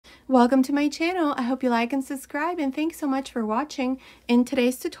Welcome to my channel. I hope you like and subscribe, and thanks so much for watching. In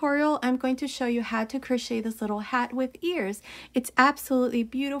today's tutorial, I'm going to show you how to crochet this little hat with ears. It's absolutely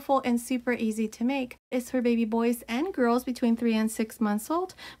beautiful and super easy to make. It's for baby boys and girls between 3 and 6 months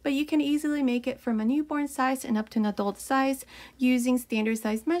old, but you can easily make it from a newborn size and up to an adult size using standard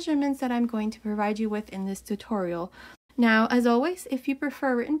size measurements that I'm going to provide you with in this tutorial. Now, as always, if you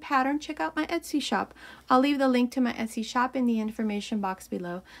prefer a written pattern, check out my Etsy shop. I'll leave the link to my Etsy shop in the information box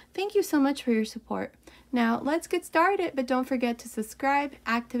below. Thank you so much for your support. Now, let's get started, but don't forget to subscribe,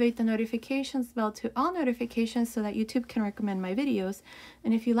 activate the notifications bell to all notifications so that YouTube can recommend my videos.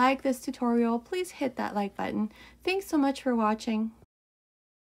 And if you like this tutorial, please hit that like button. Thanks so much for watching.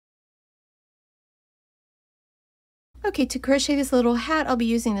 Okay, to crochet this little hat, I'll be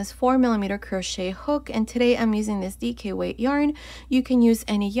using this 4mm crochet hook, and today I'm using this DK weight yarn. You can use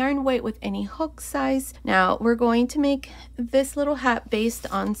any yarn weight with any hook size. Now, we're going to make this little hat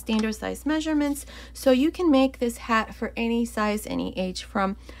based on standard size measurements, so you can make this hat for any size, any age,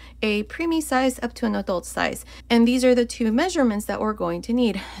 from a preemie size up to an adult size. And these are the two measurements that we're going to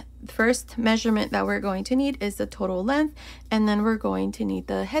need. First measurement that we're going to need is the total length, and then we're going to need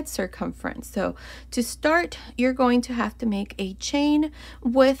the head circumference. So to start, you're going to have to make a chain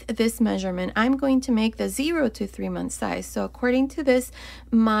with this measurement. I'm going to make the 0 to 3 month size. So according to this,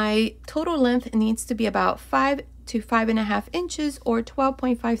 my total length needs to be about 5 to 5.5 inches, or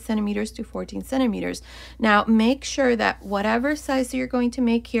 12.5 centimeters to 14 centimeters. Now make sure that whatever size you're going to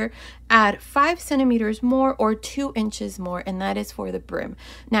make here, add 5 centimeters more or 2 inches more, and that is for the brim.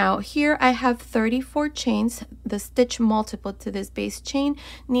 Now here I have 34 chains. The stitch multiple to this base chain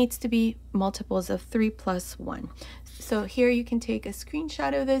needs to be multiples of 3 plus 1. So here you can take a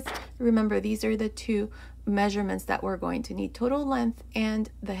screenshot of this. Remember, these are the two measurements that we're going to need, total length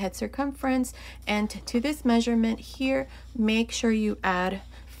and the head circumference. And to this measurement here, make sure you add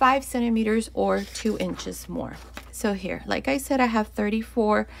 5 centimeters or 2 inches more. So here, like I said, I have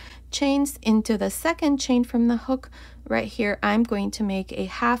 34 chains. Into the second chain from the hook right here, I'm going to make a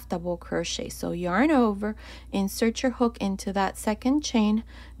half double crochet. So yarn over, insert your hook into that second chain,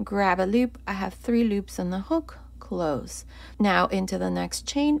 grab a loop. I have 3 loops on the hook, close. Now into the next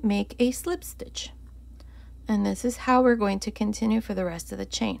chain, make a slip stitch. And this is how we're going to continue for the rest of the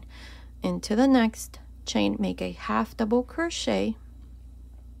chain. Into the next chain, make a half double crochet.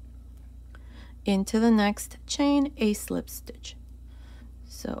 Into the next chain, a slip stitch.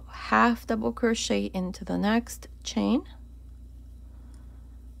 So half double crochet into the next chain,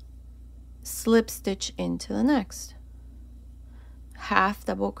 slip stitch into the next, half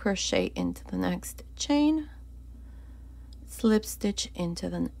double crochet into the next chain, slip stitch into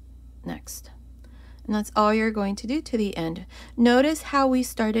the next. And that's all you're going to do to the end. Notice how we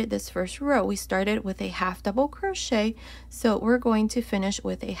started this first row. We started with a half double crochet, so we're going to finish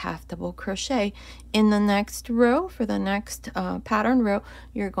with a half double crochet. In the next row, for the next pattern row,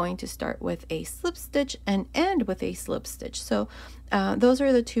 you're going to start with a slip stitch and end with a slip stitch. So those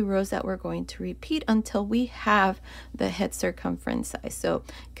are the 2 rows that we're going to repeat until we have the head circumference size. So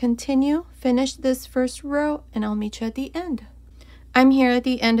continue, finish this first row, and I'll meet you at the end. I'm here at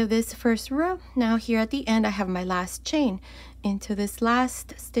the end of this first row. Now here at the end, I have my last chain. Into this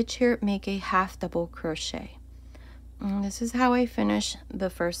last stitch here, make a half double crochet. And this is how I finish the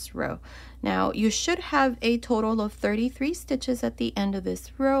first row. Now you should have a total of 33 stitches at the end of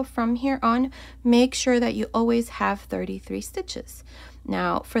this row. From here on, make sure that you always have 33 stitches.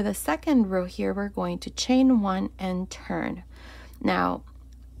 Now for the second row here, we're going to chain 1 and turn. Now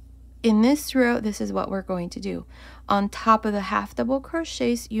in this row, this is what we're going to do. On top of the half double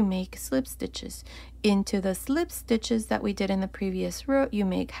crochets, you make slip stitches. Into the slip stitches that we did in the previous row, you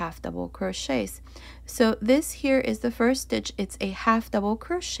make half double crochets. So this here is the first stitch. It's a half double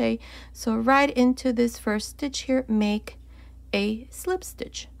crochet. So right into this first stitch here, make a slip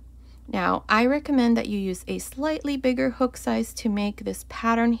stitch. Now, I recommend that you use a slightly bigger hook size to make this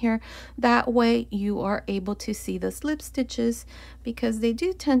pattern here. That way you are able to see the slip stitches because they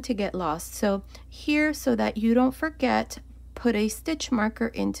do tend to get lost. So here, so that you don't forget, put a stitch marker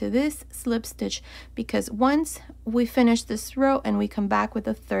into this slip stitch, because once we finish this row and we come back with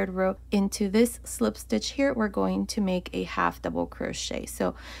the third row into this slip stitch here, we're going to make a half double crochet.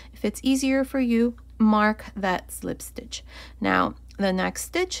 So if it's easier for you, mark that slip stitch. Now the next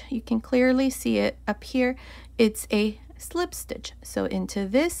stitch, you can clearly see it up here, it's a slip stitch. So into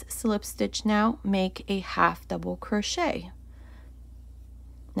this slip stitch now, make a half double crochet.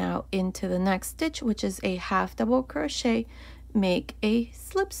 Now into the next stitch, which is a half double crochet, make a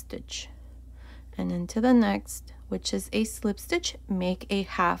slip stitch. And into the next, which is a slip stitch, make a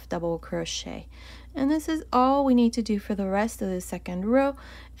half double crochet. And this is all we need to do for the rest of the second row.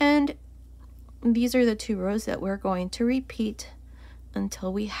 And these are the 2 rows that we're going to repeat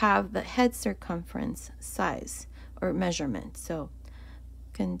until we have the head circumference size or measurement. So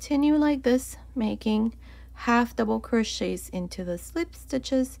continue like this, making half double crochets into the slip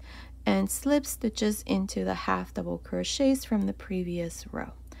stitches and slip stitches into the half double crochets from the previous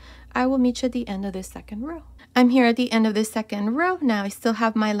row. I will meet you at the end of the second row. I'm here at the end of the second row. Now I still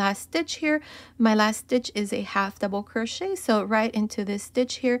have my last stitch here. My last stitch is a half double crochet, so right into this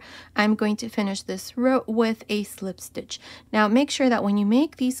stitch here, I'm going to finish this row with a slip stitch. Now make sure that when you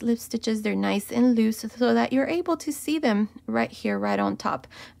make these slip stitches, they're nice and loose so that you're able to see them right here, right on top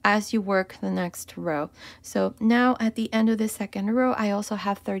as you work the next row. So now at the end of the second row, I also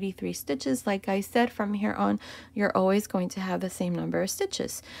have 33 stitches. Like I said, from here on, you're always going to have the same number of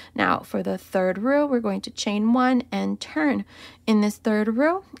stitches. Now for the third row, we're going to chain 1 and turn. In this third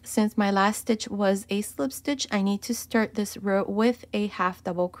row, since my last stitch was a slip stitch, I need to start this row with a half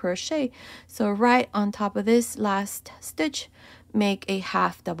double crochet. So right on top of this last stitch, make a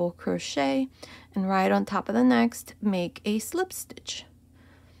half double crochet, and right on top of the next, make a slip stitch.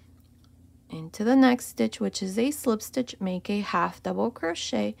 Into the next stitch, which is a slip stitch, make a half double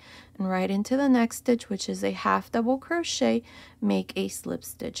crochet, and right into the next stitch, which is a half double crochet, make a slip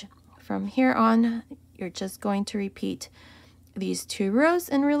stitch. From here on, you're just going to repeat these 2 rows,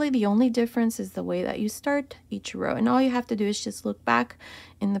 and really the only difference is the way that you start each row. And all you have to do is just look back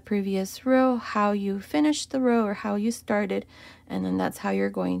in the previous row how you finished the row or how you started, and then that's how you're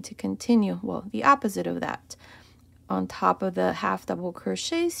going to continue. Well, the opposite of that. On top of the half double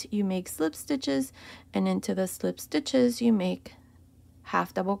crochets, you make slip stitches, and into the slip stitches you make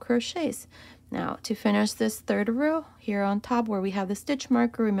half double crochets. Now to finish this third row here on top where we have the stitch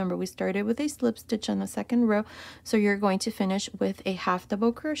marker, remember we started with a slip stitch on the second row, so you're going to finish with a half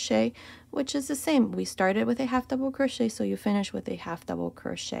double crochet, which is the same. We started with a half double crochet, so you finish with a half double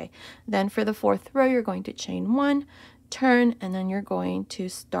crochet. Then for the fourth row, you're going to chain 1, turn, and then you're going to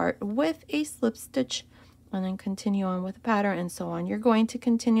start with a slip stitch and then continue on with the pattern and so on. You're going to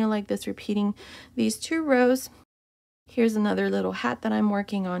continue like this, repeating these 2 rows. Here's another little hat that I'm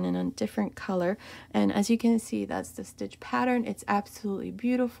working on in a different color, and as you can see, that's the stitch pattern. It's absolutely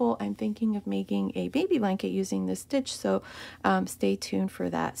beautiful. I'm thinking of making a baby blanket using this stitch, so stay tuned for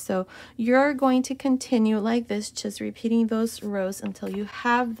that. So you're going to continue like this, just repeating those rows until you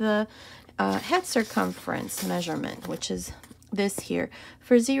have the head circumference measurement, which is this here.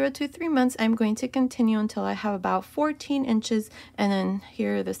 For 0 to 3 months, I'm going to continue until I have about 14 inches, and then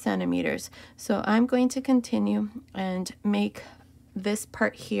here are the centimeters. So I'm going to continue and make this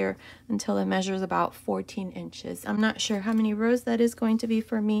part here until it measures about 14 inches. I'm not sure how many rows that is going to be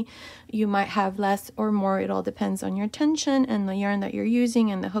for me. You might have less or more. It all depends on your tension and the yarn that you're using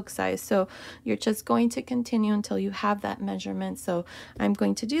and the hook size. So you're just going to continue until you have that measurement. So I'm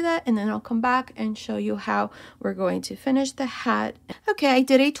going to do that, and then I'll come back and show you how we're going to finish the hat. Okay, I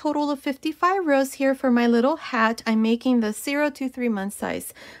did a total of 55 rows here for my little hat. I'm making the 0 to 3 month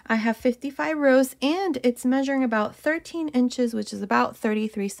size. I have 55 rows, and it's measuring about 13 inches, which is about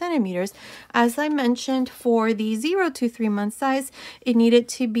 33 centimeters. As I mentioned, for the 0 to 3 month size, it needed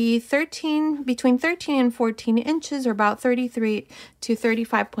to be between 13 and 14 inches, or about 33 to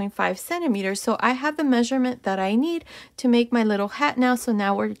 35.5 centimeters. So I have the measurement that I need to make my little hat now. So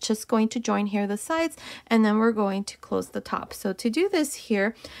now we're just going to join here the sides, and then we're going to close the top. So to do this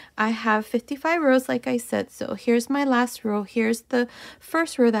here, I have 55 rows, like I said. So here's my last row. Here's the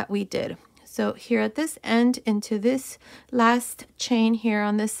first row that we did. So here at this end, into this last chain here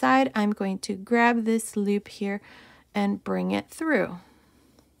on this side, I'm going to grab this loop here and bring it through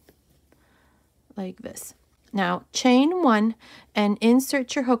like this. Now chain 1 and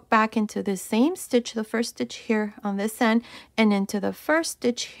insert your hook back into the same stitch, the first stitch here on this end, and into the first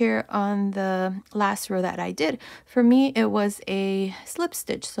stitch here on the last row that I did. For me, it was a slip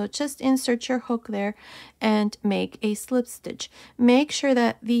stitch, so just insert your hook there and make a slip stitch. Make sure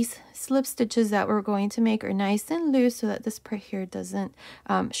that these slip stitches that we're going to make are nice and loose so that this part here doesn't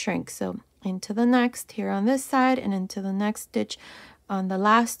shrink. So into the next here on this side, and into the next stitch on the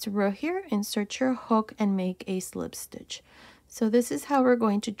last row here, insert your hook and make a slip stitch. So this is how we're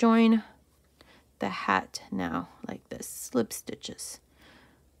going to join the hat now, like this, slip stitches.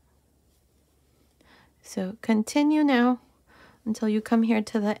 So continue now until you come here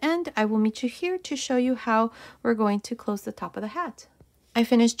to the end. I will meet you here to show you how we're going to close the top of the hat. I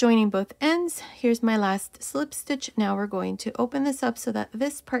finished joining both ends. Here's my last slip stitch. Now we're going to open this up so that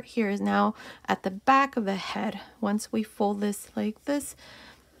this part here is now at the back of the head. Once we fold this like this,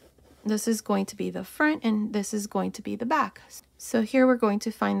 this is going to be the front and this is going to be the back. So here we're going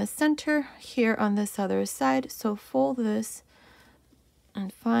to find the center here on this other side. So fold this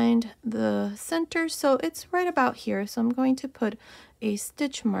and find the center. So it's right about here. So I'm going to put a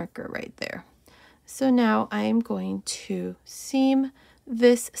stitch marker right there. So now I'm going to seam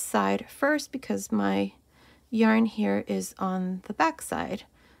this side first because my yarn here is on the back side.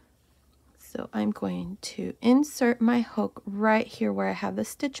 So I'm going to insert my hook right here where I have the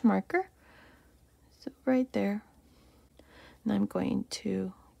stitch marker. So right there. And I'm going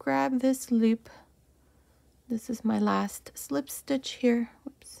to grab this loop. This is my last slip stitch here.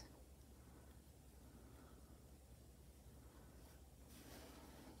 Whoops.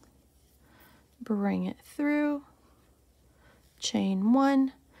 Bring it through, chain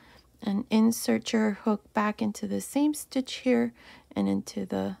 1, and insert your hook back into the same stitch here and into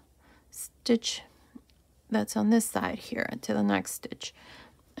the stitch that's on this side here into the next stitch,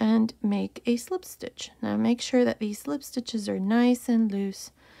 and make a slip stitch. Now make sure that these slip stitches are nice and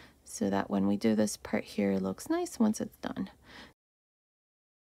loose so that when we do this part here, it looks nice once it's done.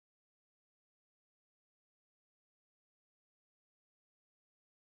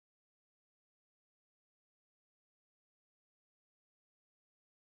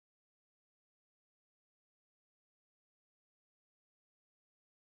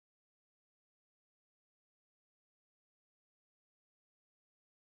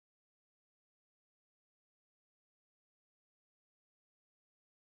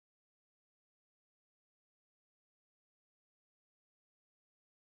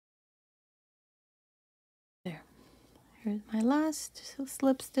 There. Here's my last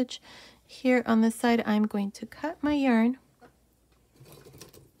slip stitch. Here on this side, I'm going to cut my yarn.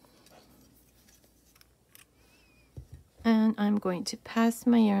 And I'm going to pass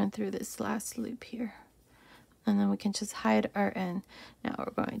my yarn through this last loop here. And then we can just hide our end. Now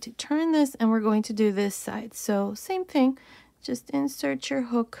we're going to turn this and we're going to do this side. So same thing, just insert your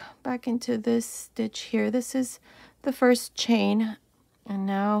hook back into this stitch here. This is the first chain. And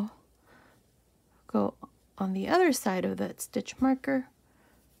now go on the other side of that stitch marker,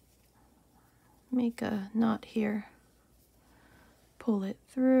 make a knot here, pull it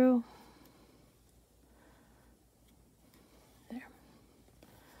through, there,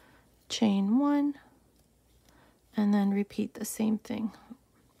 chain 1, and then repeat the same thing.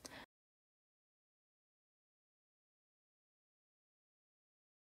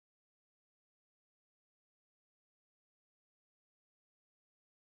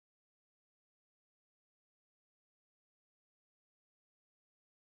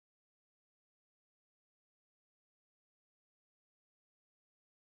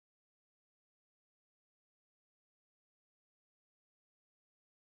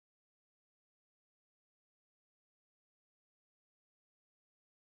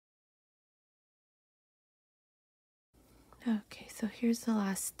 Okay, so here's the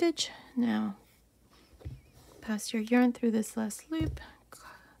last stitch. Now pass your yarn through this last loop,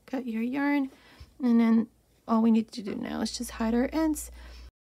 cut your yarn, and then all we need to do now is just hide our ends.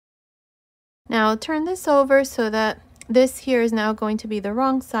 Now turn this over so that this here is now going to be the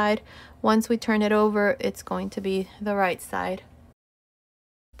wrong side. Once we turn it over, it's going to be the right side.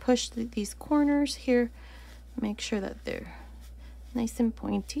 Push these corners here, make sure that they're nice and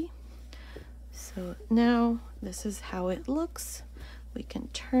pointy. So now this is how it looks. We can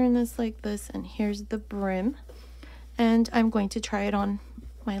turn this like this, and here's the brim. And I'm going to try it on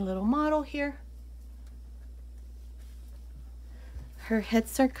my little model here. Her head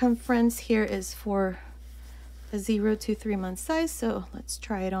circumference here is for a 0 to 3 month size, so let's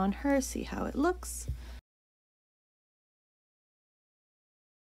try it on her, see how it looks.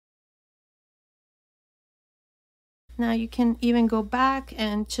 Now you can even go back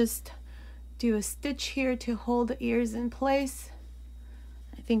and just do a stitch here to hold the ears in place.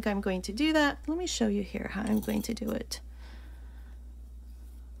 I think I'm going to do that. Let me show you here how I'm going to do it.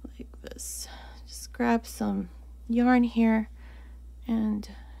 Like this. Just grab some yarn here and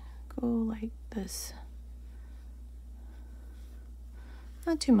go like this.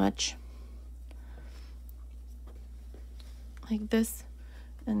 Not too much. Like this.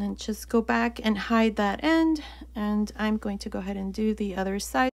 And then just go back and hide that end. And I'm going to go ahead and do the other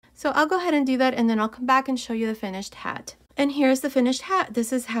side. So I'll go ahead and do that, and then I'll come back and show you the finished hat. And here's the finished hat.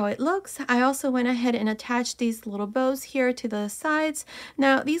 This is how it looks. I also went ahead and attached these little bows here to the sides.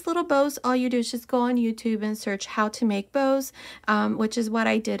 Now these little bows, all you do is just go on YouTube and search how to make bows, which is what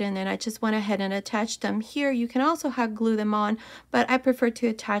I did, and then I just went ahead and attached them here. You can also hot glue them on, but I prefer to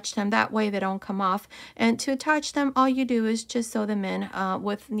attach them, that way they don't come off. And to attach them, all you do is just sew them in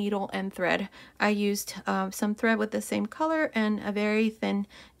with needle and thread. I used some thread with the same color and a very thin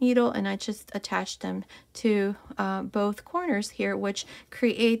needle, and I just attached them to both corners here, which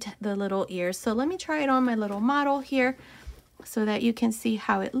create the little ears. So let me try it on my little model here so that you can see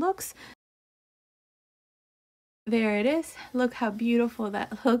how it looks. There it is. Look how beautiful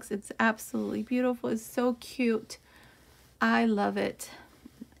that looks. It's absolutely beautiful. It's so cute. I love it.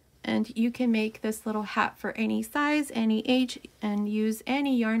 And you can make this little hat for any size, any age, and use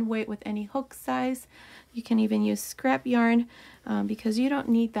any yarn weight with any hook size. You can even use scrap yarn because you don't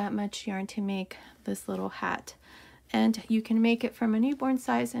need that much yarn to make this little hat. And you can make it from a newborn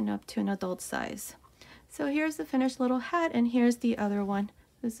size and up to an adult size. So here's the finished little hat, and here's the other one.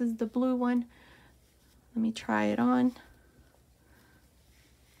 This is the blue one. Let me try it on.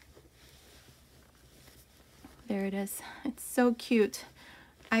 There it is. It's so cute.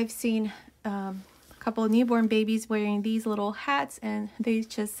 I've seen a couple of newborn babies wearing these little hats, and they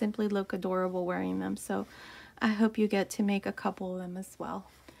just simply look adorable wearing them. So I hope you get to make a couple of them as well.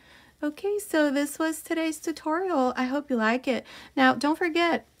 Okay, so this was today's tutorial. I hope you like it. Now, don't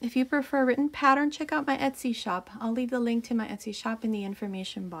forget, if you prefer written pattern, check out my Etsy shop. I'll leave the link to my Etsy shop in the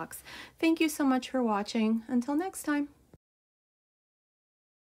information box. Thank you so much for watching. Until next time.